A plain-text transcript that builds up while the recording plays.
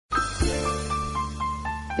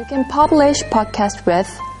You can publish podcast with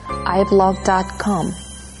iblog.com.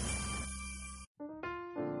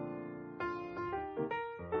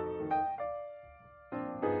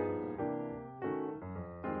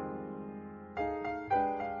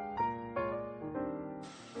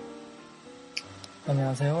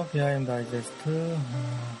 안녕하세요. BIM 다이제스트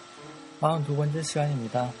 42번째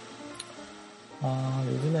시간입니다.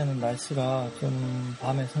 요즘에는 날씨가 좀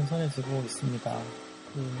밤에 선선해지고 있습니다.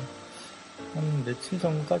 한 며칠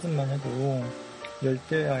전까지만 해도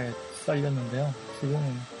열대야에 쌓였는데요.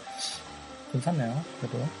 지금은 괜찮네요.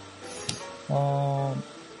 그래도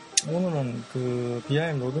오늘은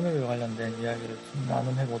BIM 로드맵에 관련된 이야기를 좀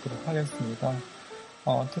나눔해 보도록 하겠습니다.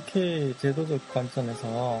 특히 제도적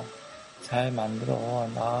관점에서 잘 만들어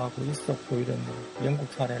나가고 있어 보이는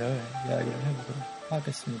영국 사례를 이야기를 해보도록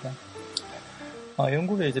하겠습니다.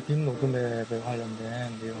 영국의 이제 빔 로드맵에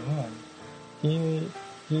관련된 내용은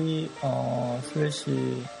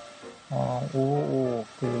B/555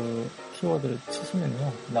 키워드를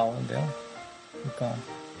치시면요 나오는데요. 그러니까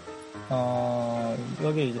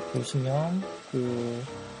여기 이제 보시면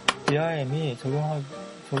BIM이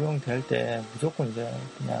적용될 때 무조건 이제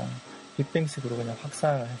그냥 빅뱅식으로 그냥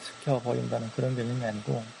확산을 시켜버린다는 그런 개념이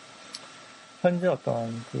아니고, 현재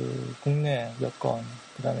어떤 국내 여건,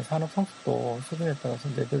 그 다음에 산업 성숙도 수준에 따라서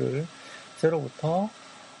레벨을 0부터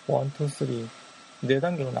 1, 2, 3,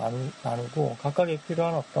 4단계로 나누고, 각각에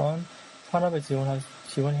필요한 어떤 산업에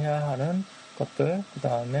지원해야 하는 것들, 그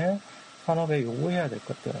다음에 산업에 요구해야 될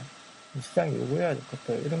것들, 시장에 요구해야 될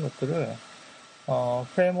것들, 이런 것들을,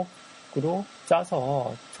 프레임워크로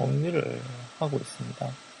짜서 정리를 하고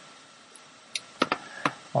있습니다.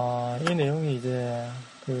 이 내용이 이제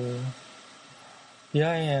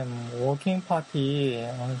BIM Working Party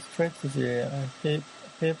Strategy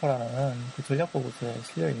페이퍼라는 전략 보고서에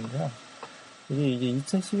실려 있는데요. 이게 이제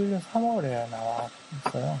 2011년 3월에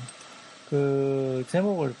나왔어요.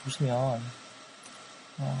 제목을 보시면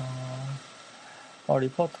A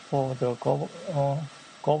Report for the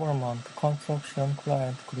Government Construction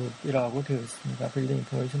Client Group이라고 되어 있습니다. Building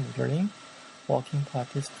Information Modeling Working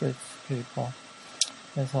Party Strategy Paper.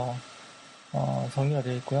 그래서 정리가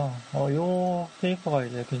되어 있고요. 요 페이퍼가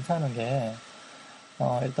이제 괜찮은 게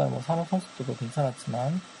일단 뭐 산업 성숙도도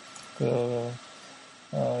괜찮았지만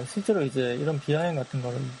실제로 이제 이런 BIM 같은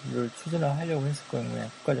거를 추진을 하려고 했을 경우에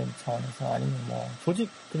국가적인 차원에서 아니면 뭐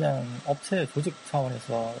그냥 업체 조직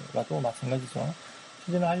차원에서라도 마찬가지죠.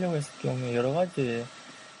 추진을 하려고 했을 경우에 여러 가지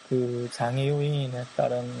장애 요인에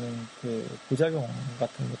따른 부작용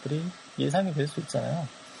같은 것들이 예상이 될 수 있잖아요.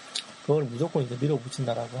 그걸 무조건 이제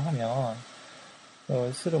밀어붙인다라고 하면,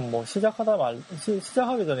 실은 뭐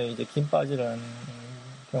시작하기 전에 이제 김 빠지는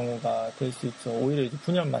경우가 될 수 있죠. 오히려 이제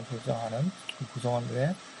분열만 조정하는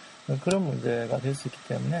구성원들의 그런 문제가 될 수 있기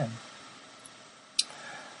때문에,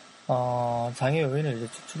 장애 요인을 이제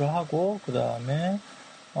추출을 하고, 그 다음에,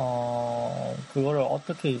 그거를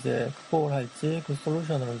어떻게 이제 극복을 할지 그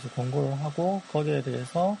솔루션으로 이제 공고를 하고, 거기에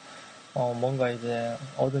대해서 뭔가 이제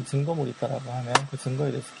얻은 증거물이 있다라고 하면 그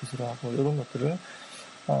증거에 대해서 기술을 하고, 이런 것들을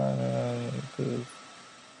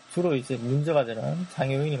주로 이제 문제가 되는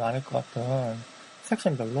장애 요인이 많을 것 같은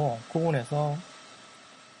섹션별로 구분해서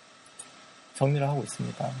정리를 하고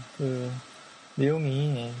있습니다.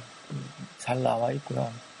 내용이 잘 나와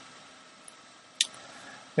있고요.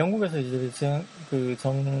 영국에서 이제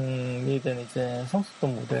정리된 이제 성숙도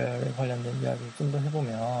모델에 관련된 이야기를 좀 더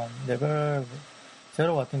해보면, 레벨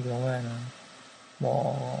 0 같은 경우에는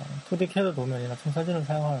뭐 2D CAD 도면이나 청사진을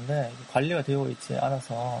사용하는데 관리가 되어 있지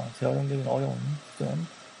않아서 재활용되기는 어려운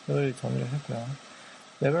수준을 정의를 했고요.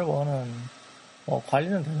 레벨 1은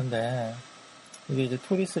관리는 되는데 이게 이제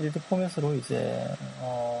 2D, 3D 포맷으로 이제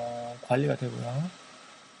관리가 되고요.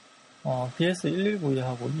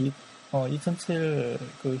 BS119하고 2007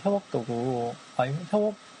 협업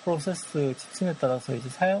프로세스 지침에 따라서 이제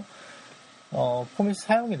포맷이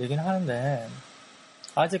사용이 되긴 하는데,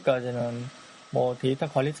 아직까지는 뭐 데이터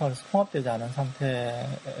관리 차원에서 통합되지 않은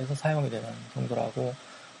상태에서 사용이 되는 정도라고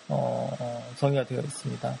정의가 되어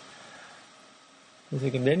있습니다. 그래서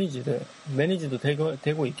이게 매니지도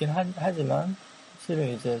되고 있긴 하지만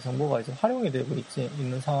실은 이제 정보가 이제 활용이 되고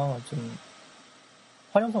있는 상황은 좀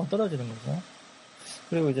활용성은 떨어지는 거죠.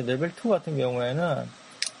 그리고 이제 레벨 2 같은 경우에는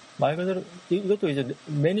말 그대로 이것도 이제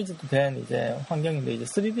매니지도 된 이제 환경인데 이제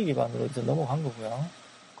 3D 기반으로 이제 넘어간 거고요.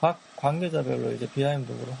 각 관계자별로 이제 BIM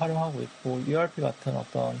도구를 활용하고 있고, ERP 같은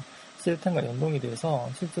어떤 시스템과 연동이 돼서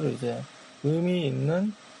실제로 이제 의미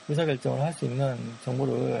있는 의사결정을 할 수 있는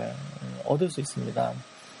정보를 얻을 수 있습니다.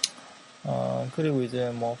 그리고 이제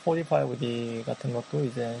뭐 45D 같은 것도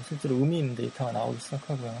이제 실제로 의미 있는 데이터가 나오기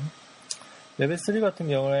시작하고요. 레벨 3 같은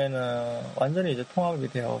경우에는 완전히 이제 통합이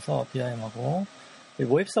되어서 BIM하고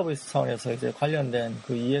웹 서비스 차원에서 이제 관련된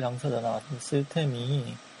그 이해 당사자나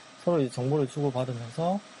시스템이 서로 이제 정보를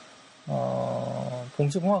주고받으면서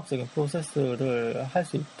동시공학적인 프로세스를 할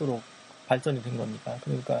수 있도록 발전이 된 겁니다.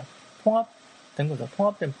 그러니까 통합된 거죠.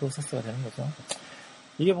 통합된 프로세스가 되는 거죠.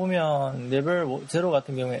 이게 보면 레벨 0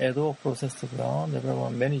 같은 경우에 애드워 프로세스고요. 레벨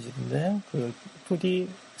 1 매니지드인데 그 2D,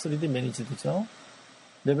 3D 매니지드죠.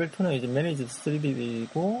 레벨 2는 이제 매니지드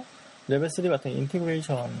 3D이고 레벨 3 같은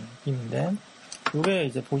인티그레이션 빔인데 이게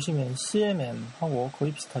이제 보시면 CMM하고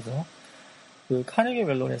거의 비슷하죠. 그 카네기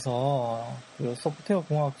멜론에서 그 소프트웨어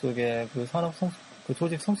공학 쪽에 그 산업 그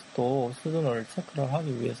조직 성숙도 수준을 체크를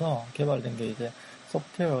하기 위해서 개발된 게 이제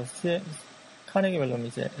소프트웨어 카네기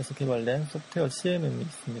멜론에서 개발된 소프트웨어 CMM이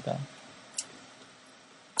있습니다.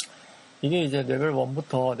 이게 이제 레벨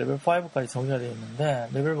 1부터 레벨 5까지 정의가 되어 있는데,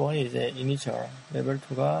 레벨 1이 이제 initial, 레벨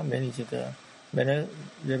 2가 managed, 레벨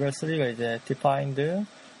 3가 이제 defined,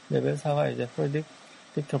 레벨 4가 이제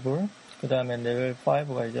predictable, 그 다음에 레벨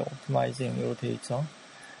 5가 이제 optimizing으로 되어 있죠.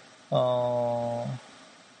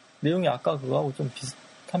 내용이 아까 그거하고 좀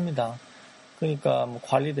비슷합니다. 그러니까 뭐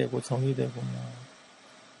관리되고 정의되고 뭐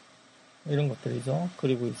이런 것들이죠.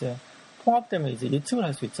 그리고 이제 통합되면 이제 예측을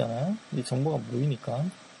할 수 있잖아요. 이 정보가 모이니까.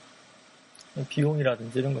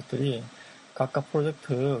 비용이라든지 이런 것들이 각각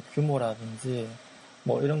프로젝트 규모라든지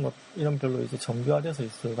뭐 이런 별로 이제 정교화돼서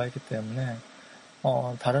있을 수가 있기 때문에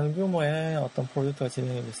다른 규모의 어떤 프로젝트가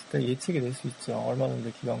진행이 됐을 때 예측이 될 수 있죠. 얼마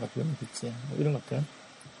정도 기간과 비용이 들지 뭐 이런 것들.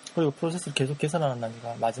 그리고 프로세스를 계속 개선하는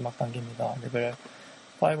단계가 마지막 단계입니다. 레벨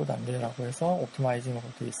 5 단계라고 해서 옵티마이징으로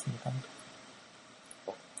되어 있습니다.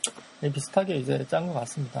 비슷하게 이제 짠 것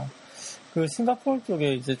같습니다. 그 싱가포르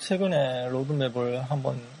쪽에 이제 최근에 로드맵을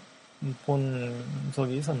한번 본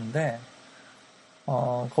적이 있었는데,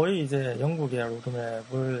 거의 이제 영국의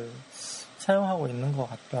로드맵을 사용하고 있는 것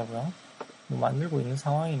같더라고요. 뭐 만들고 있는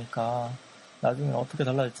상황이니까 나중에 어떻게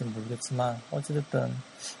달라질지는 모르겠지만 어찌됐든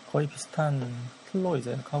거의 비슷한 틀로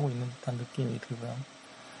이제 가고 있는 듯한 느낌이 들고요.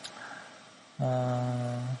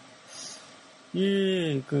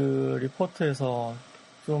 이 그 리포트에서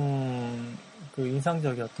좀 그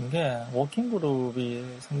인상적이었던 게 워킹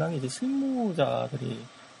그룹이 상당히 이제 실무자들이와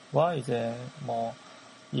이제 뭐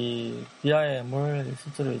이 BIM을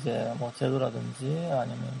실제로 이제 뭐 제도라든지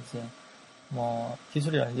아니면 이제 뭐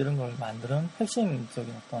기술이라든지 이런 걸 만드는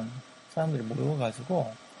핵심적인 어떤 사람들이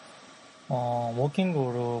모여가지고 워킹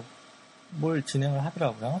그룹을 진행을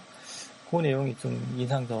하더라고요. 그 내용이 좀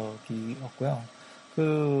인상적이었고요.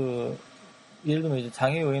 예를 들면 이제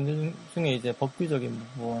장애 요인들 중에 이제 법규적인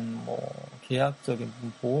부분, 뭐 계약적인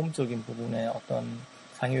부분, 보험적인 부분에 어떤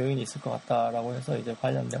장애 요인이 있을 것 같다라고 해서 이제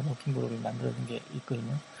관련된 워킹 그룹이 만들어진 게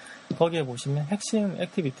있거든요. 거기에 보시면 핵심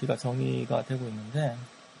액티비티가 정의가 되고 있는데,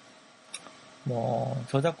 뭐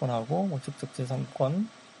저작권하고 뭐 직접재산권에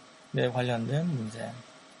관련된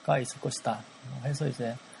문제가 있을 것이다 해서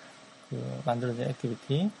이제 그 만들어진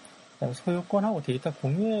액티비티, 그다음에 소유권하고 데이터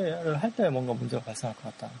공유를 할 때 뭔가 문제가 발생할 것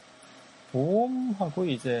같다. 보험하고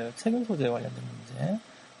이제 책임 소재에 관련된 문제,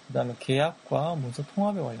 그 다음에 계약과 문서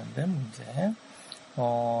통합에 관련된 문제,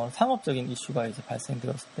 상업적인 이슈가 이제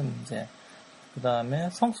발생되었을 때 문제, 그 다음에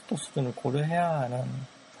성숙도 수준을 고려해야 하는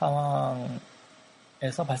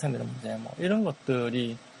상황에서 발생되는 문제, 뭐 이런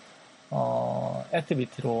것들이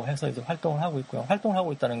액티비티로 해서 이제 활동을 하고 있고요. 활동을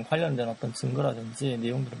하고 있다는 관련된 어떤 증거라든지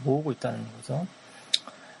내용들을 모으고 있다는 거죠.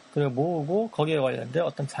 그리고 모으고 거기에 관련된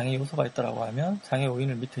어떤 장애 요소가 있다라고 하면 장애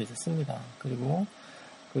요인을 밑에 이제 씁니다. 그리고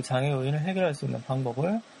그 장애 요인을 해결할 수 있는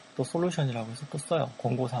방법을 또 솔루션이라고 해서 또 써요.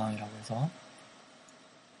 공고사항이라고 해서.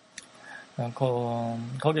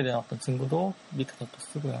 거기에 대한 어떤 증거도 밑에서 또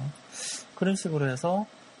쓰고요. 그런 식으로 해서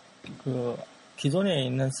그 기존에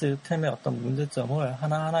있는 시스템의 어떤 문제점을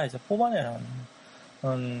하나하나 이제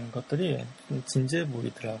뽑아내는 것들이 좀 진지해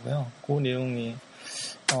보이더라고요. 그 내용이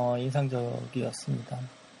인상적이었습니다.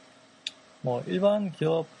 뭐 일반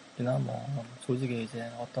기업이나 뭐 조직의 이제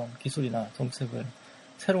어떤 기술이나 정책을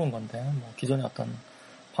새로운 건데 뭐 기존의 어떤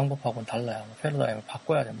방법하고는 달라요. 뭐 패러다임을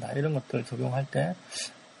바꿔야 된다. 이런 것들 적용할 때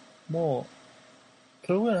뭐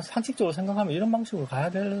결국에는 상식적으로 생각하면 이런 방식으로 가야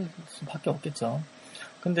될 수밖에 없겠죠.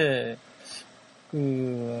 근데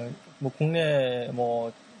그 뭐 국내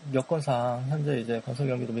뭐 여건상 현재 이제 건설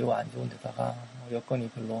경기도 매우 안 좋은 데다가 뭐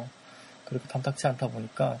여건이 별로 그렇게 탐탁치 않다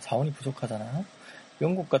보니까 자원이 부족하잖아요.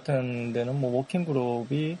 영국 같은 데는 뭐 워킹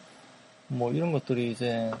그룹이 뭐 이런 것들이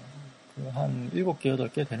이제 한 7개,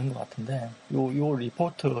 8개 되는 것 같은데 요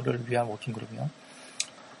리포트를 위한 워킹 그룹이요.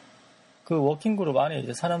 그 워킹 그룹 안에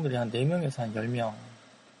이제 사람들이 한 4명에서 한 10명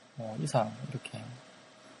이상 이렇게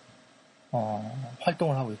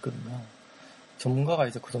활동을 하고 있거든요. 전문가가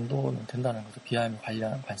이제 그 정도는 된다는 거죠. BIM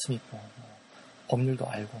관련 관심 있고, 뭐 법률도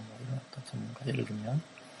알고, 뭐 이런 어떤 전문가, 예를 들면.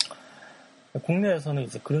 국내에서는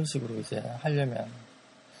이제 그런 식으로 이제 하려면,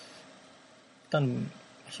 일단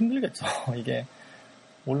힘들겠죠. 이게,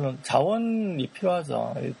 물론 자원이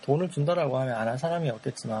필요하죠. 돈을 준다라고 하면 안 할 사람이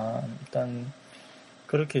없겠지만, 일단,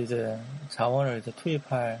 그렇게 이제 자원을 이제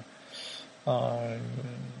투입할,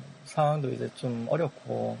 상황도 이제 좀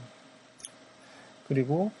어렵고,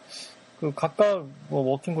 그리고, 그 각각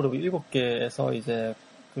뭐 워킹그룹 7개에서 이제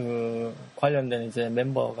그 관련된 이제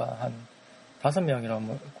멤버가 한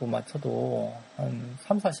 5명이라고 맞춰도 한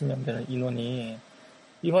 3, 40명 되는 인원이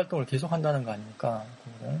이 활동을 계속 한다는 거 아닙니까?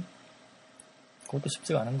 그것도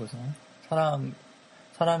쉽지가 않은 거죠.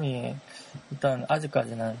 사람이 일단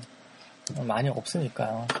아직까지는 많이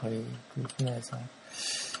없으니까요. 저희 그 분야에서.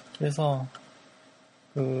 그래서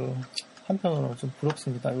그 한편으로는 좀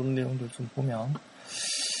부럽습니다. 이런 내용들 좀 보면.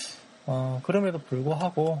 그럼에도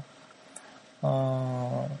불구하고,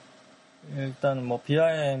 일단 뭐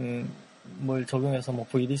BIM을 적용해서 뭐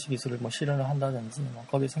VDC 기술을 뭐 실현을 한다든지, 뭐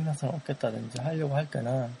거기에 생산성을 얻겠다든지 하려고 할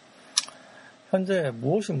때는, 현재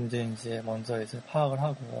무엇이 문제인지 먼저 이제 파악을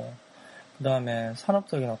하고, 그 다음에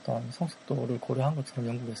산업적인 어떤 성숙도를 고려한 것처럼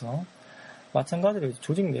영국에서, 마찬가지로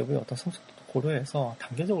조직 내부의 어떤 성숙도도 고려해서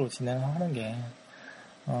단계적으로 진행을 하는 게,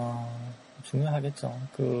 중요하겠죠.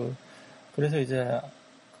 그래서 이제,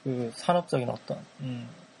 그 산업적인 어떤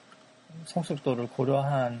성숙도를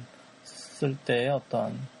고려했을 때의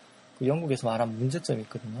어떤 그 영국에서 말한 문제점이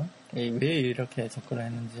있거든요. 왜 이렇게 접근을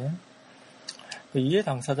했는지, 그 이해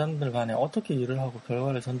당사자들 간에 어떻게 일을 하고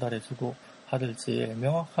결과를 전달해주고 받을지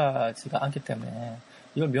명확하지가 않기 때문에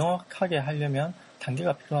이걸 명확하게 하려면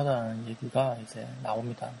단계가 필요하다는 얘기가 이제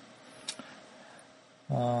나옵니다.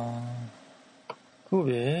 그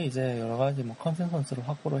외에 이제 여러 가지 뭐 컨센서스를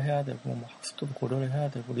확보를 해야 되고, 뭐 학습도도 고려를 해야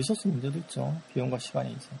되고, 리소스 문제도 있죠. 비용과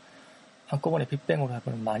시간이 이제 한꺼번에 빅뱅으로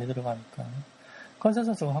해보면 많이 들어가니까.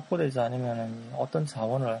 컨센서스가 확보되지 않으면 어떤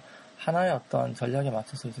자원을 하나의 어떤 전략에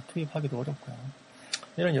맞춰서 이제 투입하기도 어렵고요.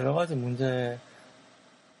 이런 여러 가지 문제들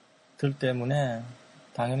때문에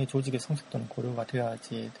당연히 조직의 성숙도는 고려가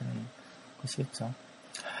되어야지 되는 것이겠죠.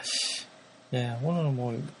 예, 오늘은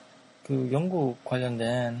뭐 그 영국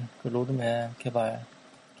관련된 그 로드맵 개발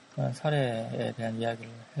사례에 대한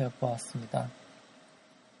이야기를 해보았습니다.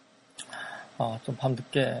 좀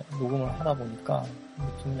밤늦게 녹음을 하다 보니까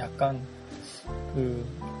좀 약간 그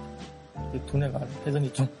두뇌가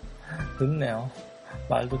회전이 좀 늦네요.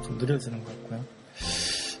 말도 좀 느려지는 것 같고요.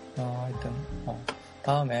 하여튼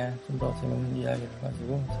다음에 좀 더 재밌는 이야기를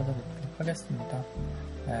가지고 찾아뵙도록 하겠습니다.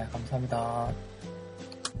 네, 감사합니다.